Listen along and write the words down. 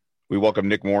We welcome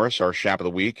Nick Morris, our Chap of the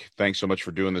Week. Thanks so much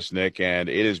for doing this, Nick. And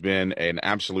it has been an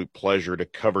absolute pleasure to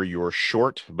cover your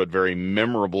short but very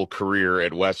memorable career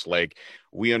at Westlake.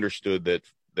 We understood that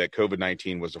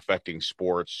COVID-19 was affecting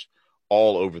sports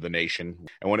all over the nation.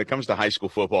 And when it comes to high school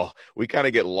football, we kind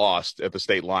of get lost at the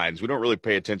state lines. We don't really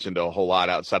pay attention to a whole lot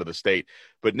outside of the state.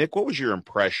 But Nick, what was your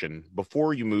impression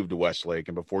before you moved to Westlake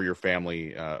and before your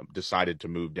family decided to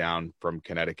move down from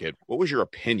Connecticut? What was your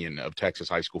opinion of Texas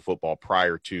high school football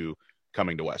prior to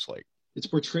coming to Westlake? It's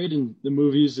portrayed in the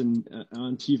movies and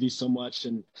on TV so much,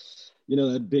 and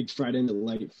that big Friday Night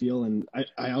Light feel. And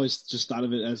I always just thought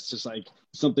of it as just like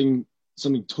something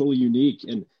totally unique,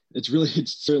 and it's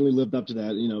certainly lived up to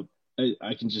that.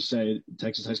 I can just say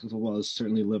Texas high school football has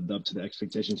certainly lived up to the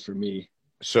expectations for me.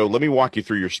 So let me walk you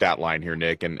through your stat line here,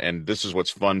 Nick, and this is what's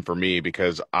fun for me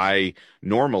because I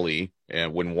normally,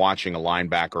 when watching a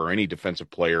linebacker or any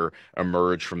defensive player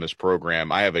emerge from this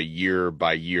program, I have a year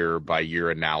by year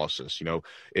analysis.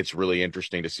 It's really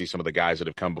interesting to see some of the guys that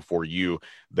have come before you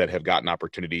that have gotten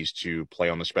opportunities to play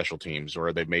on the special teams,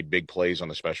 or they've made big plays on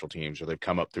the special teams, or they've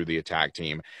come up through the attack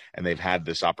team, and they've had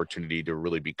this opportunity to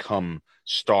really become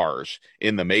stars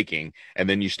in the making. And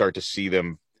then you start to see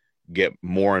them get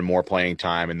more and more playing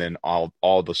time, and then all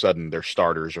of a sudden they're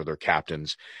starters or they're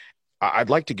captains. I'd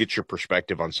like to get your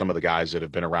perspective on some of the guys that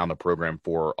have been around the program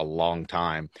for a long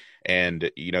time,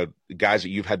 and guys that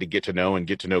you've had to get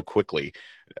to know quickly.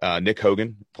 Nick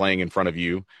Hogan playing in front of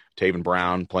you, Taven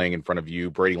Brown playing in front of you,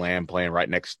 Brady Lamb playing right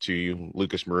next to you,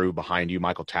 Lucas Maru behind you,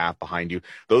 Michael Taft behind you.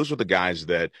 Those were the guys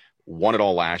that won it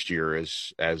all last year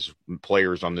as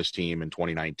players on this team in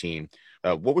 2019.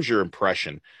 What was your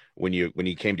impression when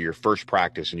you came to your first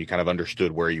practice and you kind of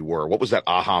understood where you were? What was that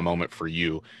aha moment for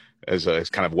you as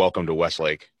kind of welcome to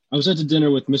Westlake? I was at the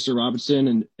dinner with Mr.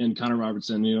 Robertson and Connor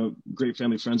Robertson, great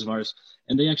family friends of ours.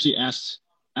 And they actually asked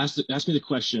me the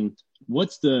question,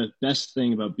 what's the best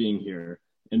thing about being here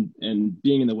and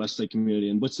being in the Westlake community?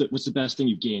 And what's the best thing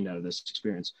you've gained out of this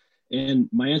experience? And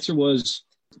my answer was,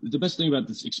 the best thing about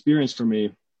this experience for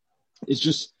me is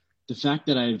just the fact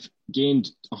that I've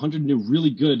gained 100 new really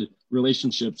good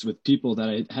relationships with people that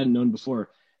I hadn't known before.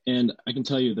 And I can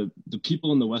tell you the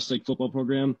people in the Westlake football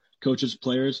program, coaches,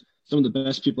 players, some of the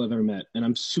best people I've ever met. And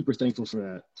I'm super thankful for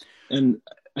that. And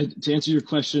to answer your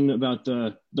question about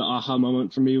the aha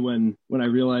moment for me when I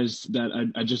realized that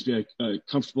I'd just be a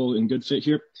comfortable and good fit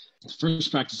here, the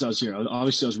first practice I was here, I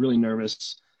was really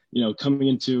nervous, coming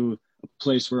into a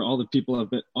place where all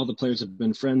the players have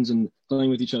been friends and playing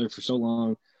with each other for so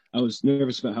long. I was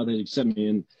nervous about how they'd accept me.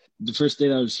 And the first day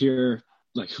that I was here,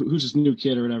 like, who's this new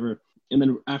kid or whatever. And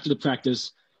then after the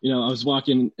practice, I was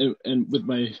walking and with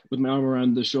my arm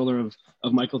around the shoulder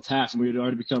of Michael Taft, and we had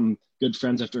already become good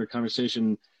friends after a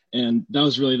conversation. And that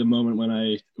was really the moment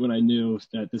when I knew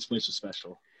that this place was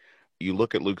special. You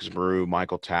look at Lucas Maru,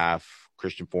 Michael Taft,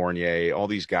 Christian Fournier, all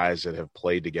these guys that have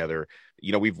played together.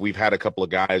 We've had a couple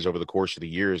of guys over the course of the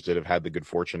years that have had the good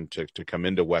fortune to come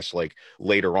into Westlake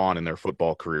later on in their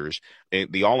football careers.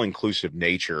 And the all-inclusive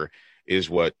nature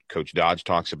is what Coach Dodge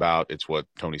talks about. It's what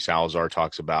Tony Salazar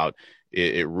talks about.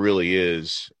 It really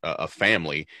is a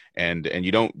family, and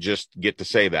you don't just get to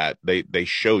say that. They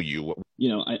show you.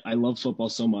 I love football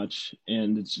so much,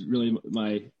 and it's really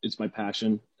my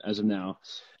passion as of now.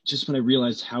 Just when I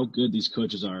realized how good these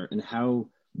coaches are and how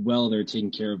well they're taking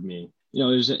care of me. It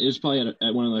was probably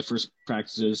at one of my first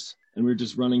practices, and we were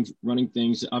just running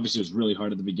things. Obviously, it was really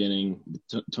hard at the beginning.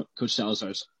 Coach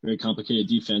Salazar's very complicated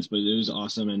defense, but it was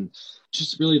awesome. And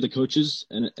just really the coaches,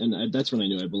 and that's when I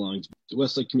knew I belonged. The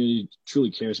Westlake community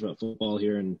truly cares about football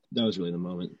here, and that was really the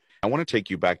moment. I want to take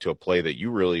you back to a play that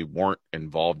you really weren't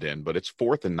involved in, but it's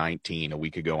 4th and 19 a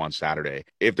week ago on Saturday.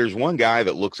 If there's one guy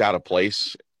that looks out of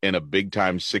place in a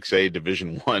big-time 6A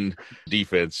Division I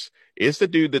defense, it's the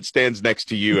dude that stands next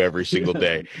to you every single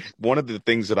day. One of the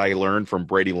things that I learned from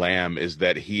Brady Lamb is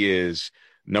that he is,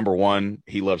 number one,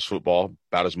 he loves football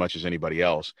about as much as anybody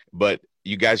else, but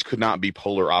you guys could not be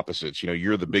polar opposites.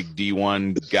 You're the big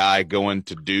D1 guy going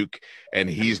to Duke, and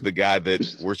he's the guy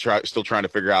that we're still trying to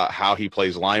figure out how he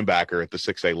plays linebacker at the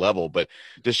 6A level. But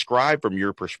describe from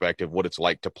your perspective what it's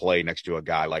like to play next to a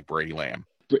guy like Brady Lamb.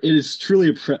 It is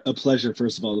truly a pleasure,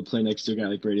 first of all, to play next to a guy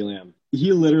like Brady Lamb.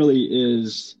 He literally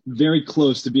is very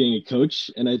close to being a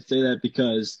coach, and I'd say that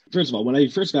because, first of all, when I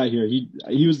first got here, he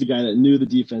was the guy that knew the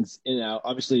defense in and out.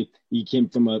 Obviously, he came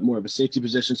from more of a safety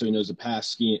position, so he knows the pass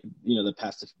scheme, the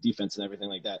pass defense and everything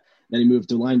like that. Then he moved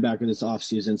to linebacker this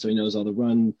offseason, so he knows all the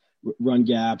run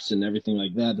gaps and everything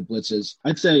like that, the blitzes.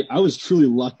 I'd say I was truly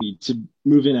lucky to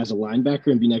move in as a linebacker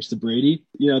and be next to Brady.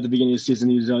 At the beginning of the season,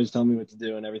 he was always telling me what to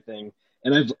do and everything.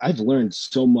 And I've learned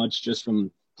so much just from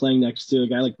playing next to a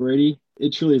guy like Brady.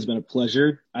 It truly has been a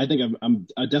pleasure. I think I'm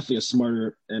definitely a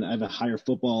smarter and I have a higher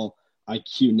football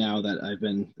IQ now that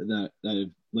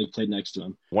I've like played next to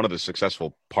him. One of the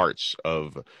successful parts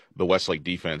of the Westlake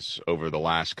defense over the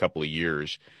last couple of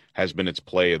years has been its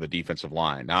play of the defensive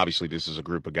line. Now, obviously, this is a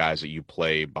group of guys that you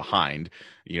play behind,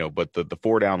 but the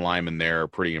four down linemen there are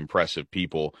pretty impressive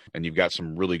people. And you've got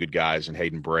some really good guys in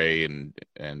Hayden Bray and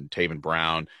Taven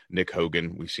Brown, Nick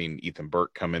Hogan. We've seen Ethan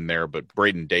Burke come in there, but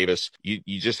Braden Davis,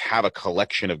 you just have a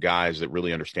collection of guys that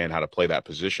really understand how to play that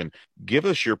position. Give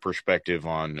us your perspective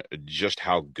on just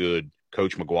how good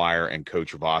Coach McGuire and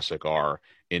Coach Vosick are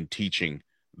in teaching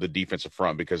the defensive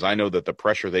front, because I know that the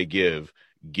pressure they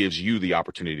gives you the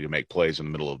opportunity to make plays in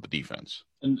the middle of the defense.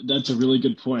 And that's a really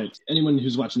good point. Anyone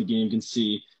who's watching the game can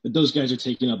see that those guys are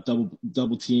taking up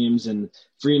double teams and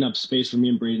freeing up space for me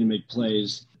and Brady to make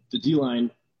plays. The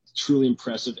D-line, truly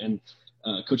impressive, and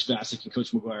Coach Vasick and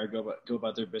Coach McGuire go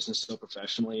about their business so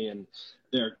professionally, and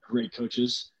they're great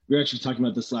coaches. We were actually talking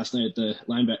about this last night at the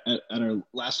at our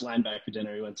last linebacker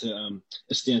dinner. We went to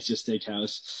Estancia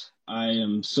Steakhouse. I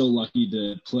am so lucky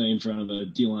to play in front of a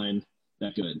D-line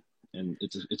that good, and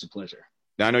it's a pleasure.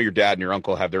 Now, I know your dad and your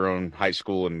uncle have their own high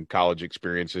school and college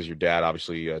experiences. Your dad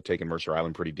obviously taking Mercer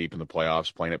Island pretty deep in the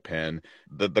playoffs, playing at Penn.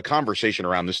 The conversation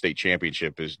around this state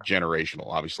championship is generational.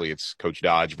 Obviously, it's Coach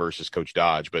Dodge versus Coach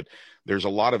Dodge, but there's a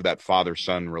lot of that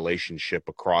father-son relationship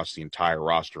across the entire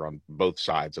roster on both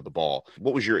sides of the ball.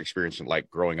 What was your experience like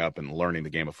growing up and learning the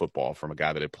game of football from a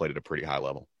guy that had played at a pretty high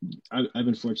level? I've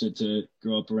been fortunate to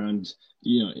grow up around,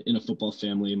 in a football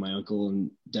family. My uncle and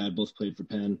dad both played for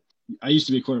Penn. I used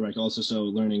to be a quarterback also, so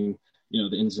learning, the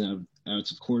ins and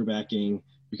outs of quarterbacking,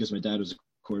 because my dad was a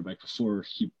quarterback before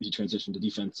he transitioned to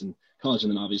defense in college.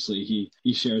 And then obviously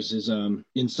he shares his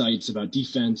insights about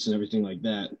defense and everything like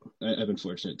that. I've been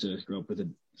fortunate to grow up with a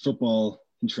football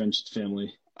entrenched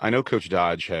family. I know Coach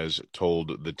Dodge has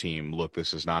told the team, look,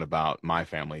 this is not about my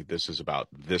family. This is about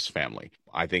this family.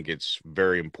 I think it's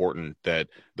very important that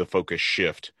the focus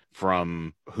shift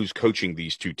from who's coaching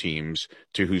these two teams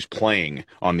to who's playing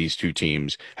on these two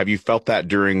teams. Have you felt that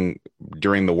during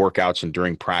the workouts and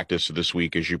during practice this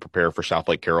week as you prepare for South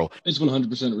Lake Carroll? It's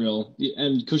 100% real.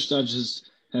 And Coach Dodge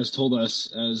has told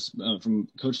us, as from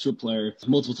coach to a player,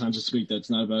 multiple times this week, that it's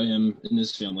not about him and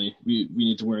his family. We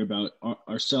need to worry about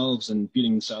ourselves and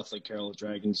beating the South Lake Carroll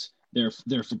Dragons. They're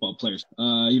football players.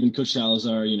 Even Coach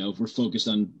Salazar, we're focused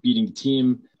on beating the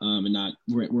team and not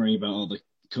worrying about all the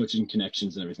coaching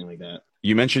connections and everything like that.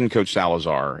 You mentioned Coach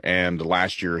Salazar, and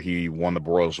last year he won the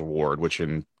Broyles Award, which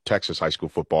in Texas high school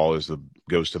football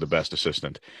goes to the best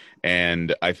assistant.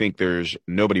 And I think there's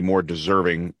nobody more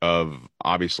deserving of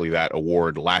obviously that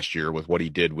award last year with what he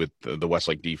did with the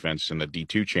Westlake defense in the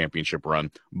D2 championship run.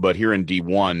 But here in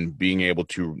D1, being able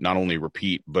to not only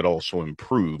repeat, but also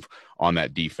improve on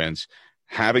that defense.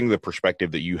 Having the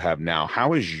perspective that you have now,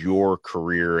 how is your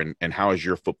career and how is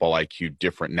your football IQ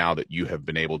different now that you have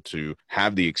been able to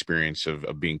have the experience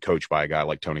of being coached by a guy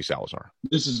like Tony Salazar?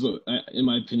 This is what, in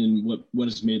my opinion, what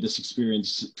has made this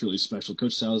experience truly special.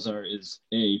 Coach Salazar is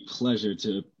a pleasure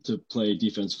to play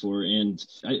defense for, and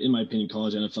in my opinion,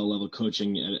 college NFL level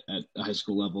coaching at a high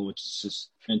school level, which is just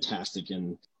fantastic.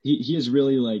 And he has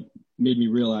really made me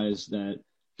realize that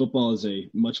football is a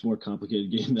much more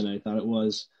complicated game than I thought it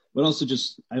was. But also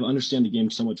just I understand the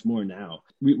game so much more now.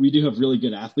 We do have really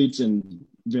good athletes and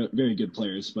very, very good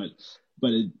players, but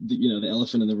the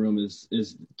elephant in the room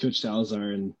is Coach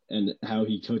Salazar and how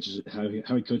he coaches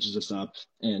us up,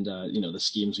 and the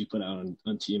schemes we put out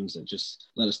on teams that just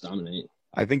let us dominate.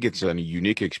 I think it's a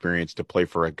unique experience to play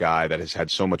for a guy that has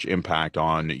had so much impact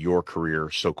on your career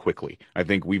so quickly. I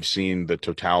think we've seen the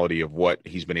totality of what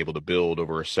he's been able to build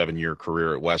over a 7-year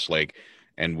career at Westlake.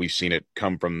 And we've seen it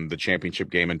come from the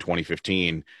championship game in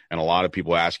 2015. And a lot of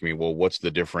people ask me, well, what's the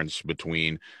difference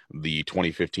between the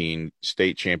 2015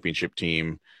 state championship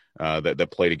team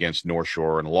that played against North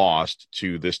Shore and lost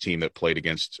to this team that played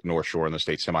against North Shore in the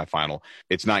state semifinal?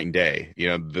 It's night and day.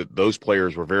 Those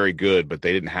players were very good, but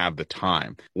they didn't have the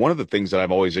time. One of the things that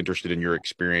I'm always interested in your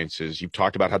experience is you've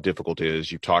talked about how difficult it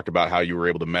is. You've talked about how you were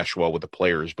able to mesh well with the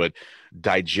players, but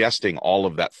digesting all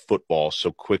of that football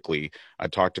so quickly. I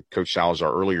talked to Coach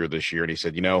Salazar earlier this year, and he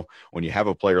said, when you have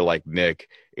a player like Nick,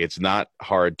 it's not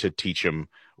hard to teach him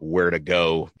where to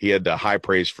go. He had high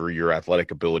praise for your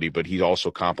athletic ability, but he also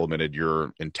complimented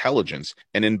your intelligence.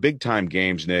 And in big time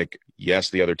games, Nick, yes,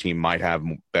 the other team might have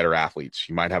better athletes.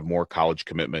 You might have more college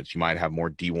commitments. You might have more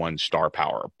D1 star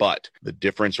power, but the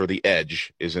difference or the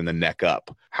edge is in the neck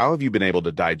up. How have you been able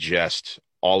to digest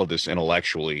all of this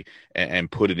intellectually and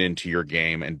put it into your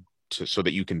game and so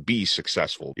that you can be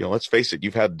successful. Let's face it,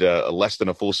 you've had less than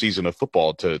a full season of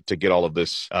football to get all of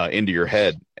this into your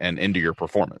head and into your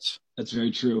performance. That's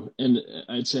very true. And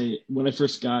I'd say when I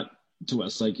first got to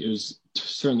Westlake, it was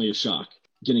certainly a shock.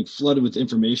 Getting flooded with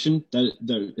information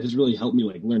that has really helped me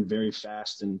learn very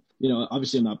fast. And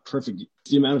obviously I'm not perfect.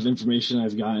 The amount of information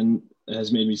I've gotten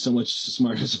has made me so much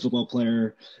smarter as a football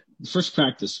player. The first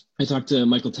practice, I talked to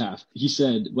Michael Taft. He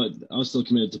said, but I was still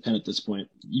committed to Penn at this point,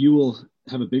 you will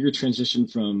have a bigger transition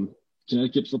from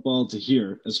Connecticut football to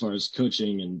here as far as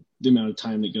coaching and the amount of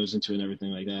time that goes into it and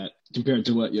everything like that, compared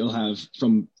to what you'll have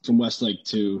from Westlake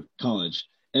to college.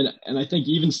 And I think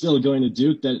even still going to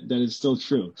Duke, that is still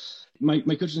true. My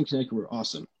coaches in Connecticut were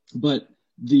awesome, but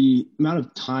the amount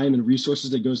of time and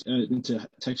resources that goes into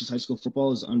Texas high school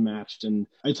football is unmatched. And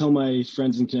I tell my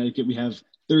friends in Connecticut, we have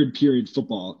third period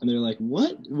football, and they're like,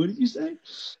 what did you say?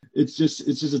 It's just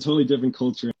a totally different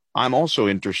culture. I'm also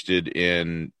interested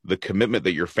in the commitment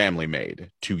that your family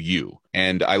made to you.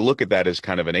 And I look at that as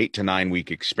kind of an 8 to 9 week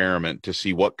experiment to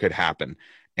see what could happen.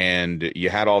 And you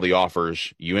had all the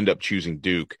offers, you end up choosing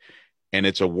Duke, and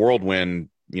it's a whirlwind,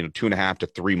 2.5 to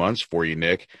 3 months for you,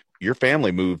 Nick. Your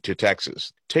family moved to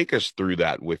Texas. Take us through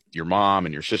that with your mom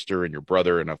and your sister and your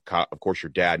brother and, of course,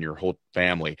 your dad and your whole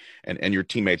family and your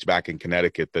teammates back in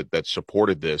Connecticut that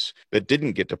supported this, that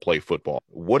didn't get to play football.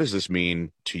 What does this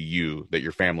mean to you that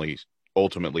your family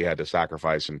ultimately had to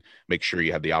sacrifice and make sure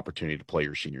you had the opportunity to play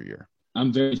your senior year?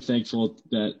 I'm very thankful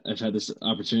that I've had this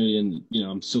opportunity, and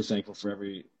I'm so thankful for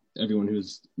everyone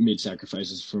who's made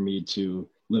sacrifices for me to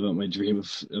live out my dream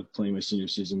of playing my senior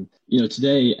season.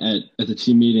 Today at the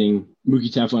team meeting,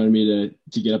 Mookie Taft wanted me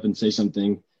to get up and say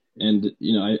something. And,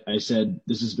 I said,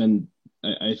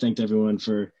 I thanked everyone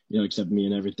for, accepting me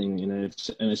and everything. And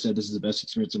I said, this is the best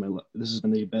experience of my life. This has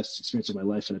been the best experience of my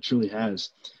life. And it truly has.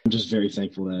 I'm just very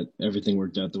thankful that everything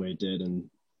worked out the way it did. And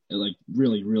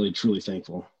really, really, truly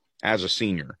thankful. As a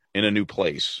senior in a new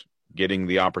place, getting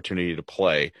the opportunity to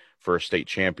play for a state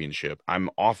championship,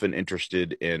 I'm often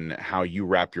interested in how you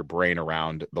wrap your brain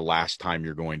around the last time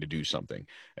you're going to do something.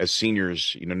 As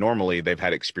seniors, normally they've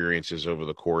had experiences over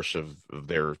the course of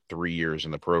their 3 years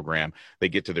in the program. They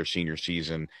get to their senior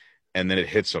season, and then it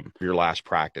hits them. Your last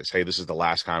practice, hey, this is the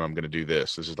last time I'm going to do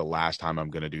this. This is the last time I'm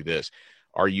going to do this.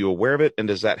 Are you aware of it, and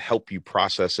does that help you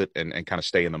process it and kind of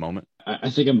stay in the moment? I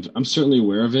think I'm certainly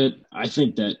aware of it. I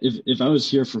think that if I was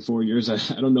here for 4 years,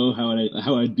 I don't know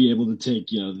how I'd be able to take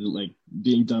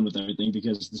being done with everything,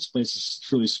 because this place is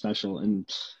truly special. And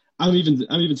I'm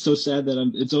even so sad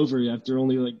that it's over after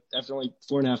only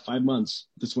 4.5, 5 months.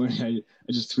 This morning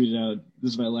I just tweeted out,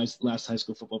 this is my last high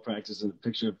school football practice, and a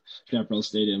picture of Chap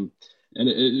Stadium, and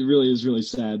it really is really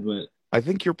sad, but. I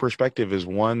think your perspective is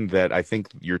one that I think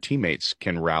your teammates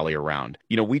can rally around.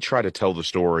 We try to tell the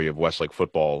story of Westlake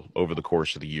football over the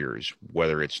course of the years,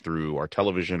 whether it's through our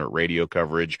television or radio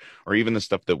coverage, or even the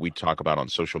stuff that we talk about on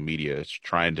social media. It's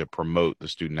trying to promote the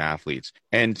student athletes.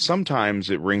 And sometimes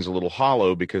it rings a little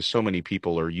hollow because so many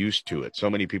people are used to it. So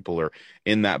many people are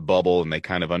in that bubble and they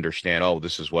kind of understand, oh,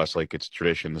 this is Westlake, it's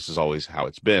tradition, this is always how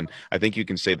it's been. I think you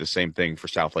can say the same thing for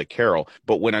Southlake Carroll.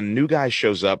 But when a new guy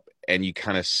shows up and you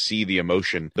kind of see the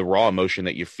emotion, the raw emotion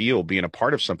that you feel being a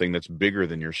part of something that's bigger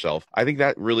than yourself, I think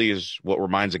that really is what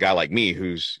reminds a guy like me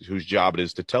whose job it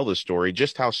is to tell this story,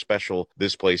 just how special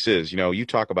this place is. You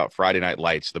talk about Friday Night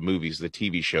Lights, the movies, the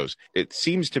TV shows. It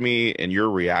seems to me in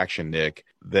your reaction, Nick,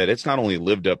 that it's not only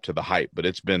lived up to the hype, but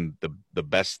it's been the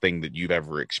best thing that you've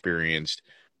ever experienced.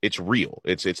 It's real.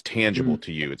 It's tangible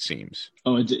to you, it seems.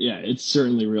 Oh, yeah, it's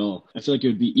certainly real. I feel like it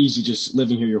would be easy just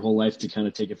living here your whole life to kind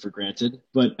of take it for granted.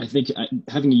 But I think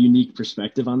having a unique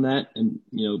perspective on that and,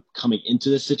 coming into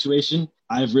this situation,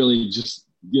 I've really just,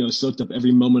 soaked up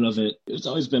every moment of it. It's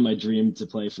always been my dream to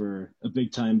play for a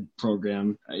big time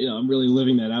program. I'm really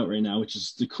living that out right now, which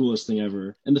is the coolest thing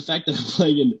ever. And the fact that I'm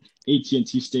playing in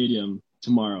AT&T Stadium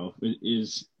tomorrow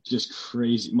is just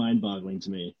crazy, mind-boggling to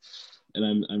me.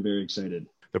 And I'm very excited.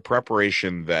 The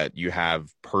preparation that you have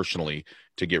personally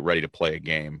to get ready to play a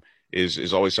game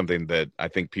is always something that I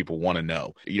think people want to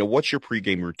know. What's your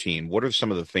pregame routine? What are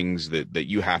some of the things that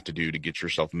you have to do to get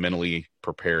yourself mentally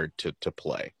prepared to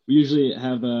play? We usually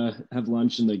have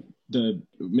lunch in the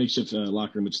makeshift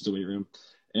locker room, which is the weight room.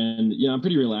 And, I'm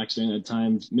pretty relaxing at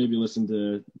times, maybe listen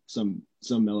to some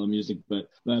mellow music, but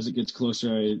as it gets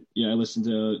closer, I listen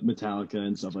to Metallica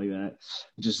and stuff like that,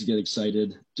 just to get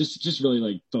excited, just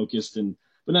really focused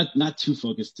but not too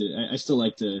focused. I still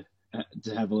like to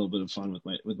have a little bit of fun with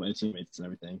my teammates and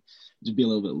everything, to be a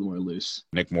little bit more loose.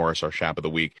 Nick Morris, our Chap of the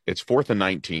Week. It's 4th and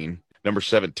 19. number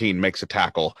 17 makes a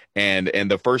tackle, and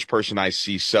the first person I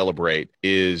see celebrate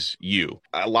is you.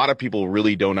 A lot of people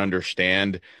really don't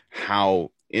understand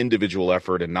how individual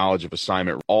effort and knowledge of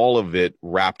assignment, all of it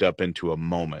wrapped up into a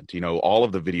moment. All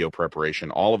of the video preparation,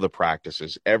 all of the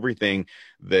practices, everything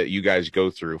that you guys go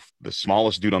through. The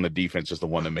smallest dude on the defense is the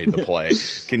one that made the play.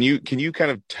 Can you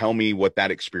kind of tell me what that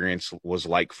experience was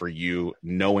like for you,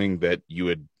 knowing that you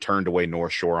had turned away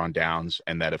North Shore on downs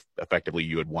and that effectively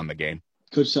you had won the game?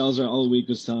 Coach Salazar all week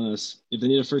was telling us if they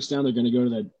need a first down, they're going to go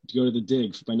to the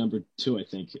dig by number 2. I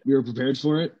think we were prepared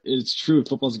for it. It's true,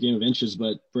 football's a game of inches,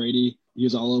 but Brady, he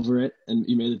was all over it, and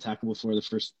he made the tackle before the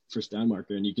first down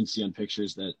marker, and you can see on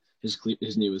pictures that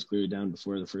his knee was cleared down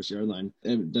before the 1 yard line,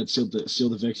 and that sealed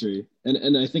the victory.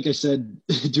 And I think I said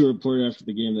to a reporter after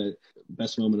the game that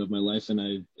best moment of my life,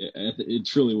 and it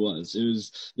truly was. It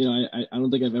was, I don't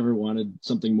think I've ever wanted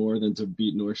something more than to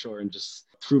beat North Shore and just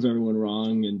prove everyone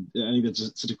wrong. And I think that's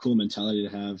just such a cool mentality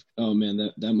to have. Oh man,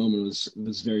 that moment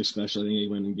was very special. I think he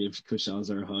went and gave Coach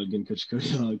Salazar a hug and Coach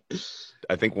Cody a hug.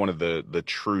 I think one of the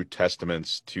true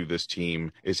testaments to this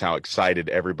team is how excited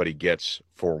everybody gets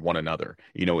for one another.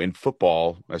 In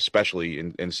football, especially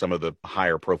in some of the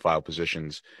higher profile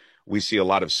positions, we see a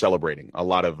lot of celebrating, a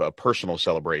lot of personal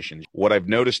celebrations. What I've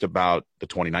noticed about the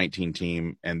 2019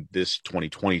 team and this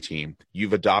 2020 team,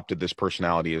 you've adopted this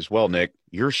personality as well, Nick.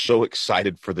 You're so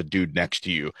excited for the dude next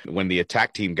to you. When the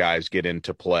attack team guys get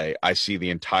into play, I see the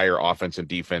entire offense and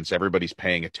defense. Everybody's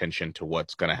paying attention to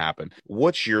what's going to happen.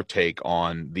 What's your take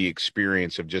on the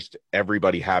experience of just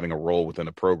everybody having a role within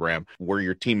the program where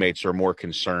your teammates are more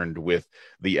concerned with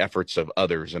the efforts of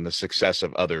others and the success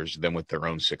of others than with their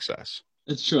own success?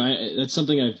 That's true. That's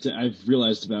something I've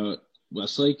realized about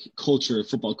Westlake culture.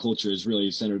 Football culture is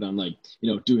really centered on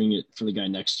doing it for the guy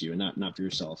next to you and not for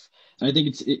yourself. And I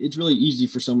think it's really easy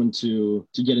for someone to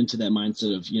get into that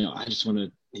mindset of I just want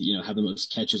to have the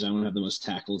most catches. I want to have the most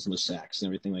tackles and the sacks and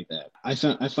everything like that. I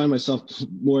find myself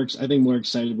more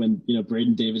excited when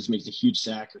Braden Davis makes a huge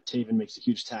sack or Taven makes a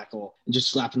huge tackle and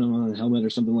just slapping him on a helmet or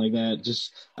something like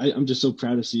that. I'm just so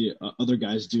proud to see other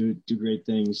guys do great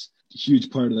things.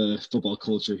 Huge part of the football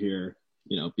culture here,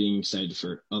 being excited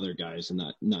for other guys and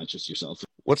not just yourself.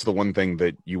 What's the one thing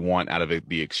that you want out of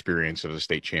the experience of the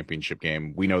state championship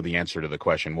game? We know the answer to the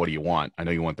question, what do you want? I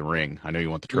know you want the ring. I know you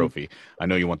want the trophy. I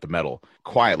know you want the medal.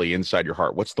 Quietly inside your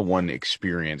heart, what's the one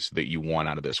experience that you want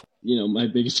out of this? My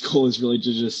biggest goal is really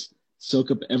to just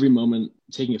soak up every moment,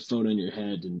 taking a photo in your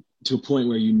head, and to a point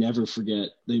where you never forget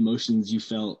the emotions you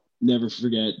felt, never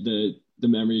forget the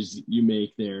memories you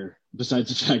make there. Besides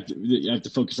the fact that you have to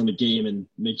focus on the game and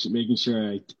making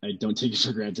sure I don't take it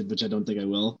for granted, which I don't think I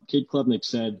will. Kate Klubnik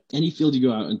said, any field you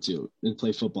go out into and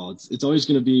play football, it's always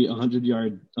going to be 100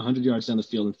 yards down the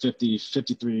field and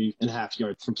 53 and a half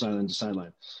yards from sideline to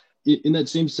sideline. In that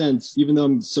same sense, even though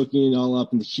I'm soaking it all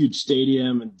up in the huge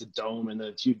stadium and the dome and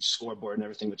the huge scoreboard and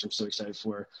everything, which I'm so excited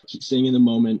for, keep staying in the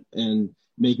moment and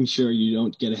making sure you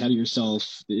don't get ahead of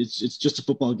yourself. It's just a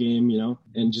football game,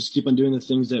 and just keep on doing the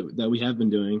things that we have been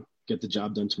doing. Get the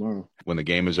job done tomorrow. When the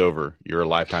game is over, you're a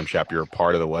lifetime Chap. You're a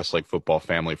part of the Westlake football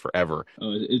family forever.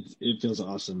 Oh, it feels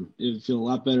awesome. It feels a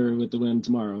lot better with the win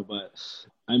tomorrow, but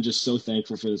I'm just so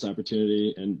thankful for this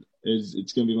opportunity, and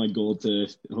it's going to be my goal to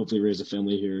hopefully raise a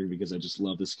family here because I just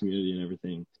love this community and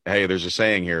everything. Hey, there's a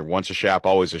saying here, once a Chap,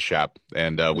 always a Chap,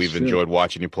 and we've enjoyed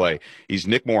watching you play. He's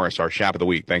Nick Morris, our Chap of the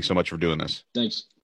Week. Thanks so much for doing this. Thanks.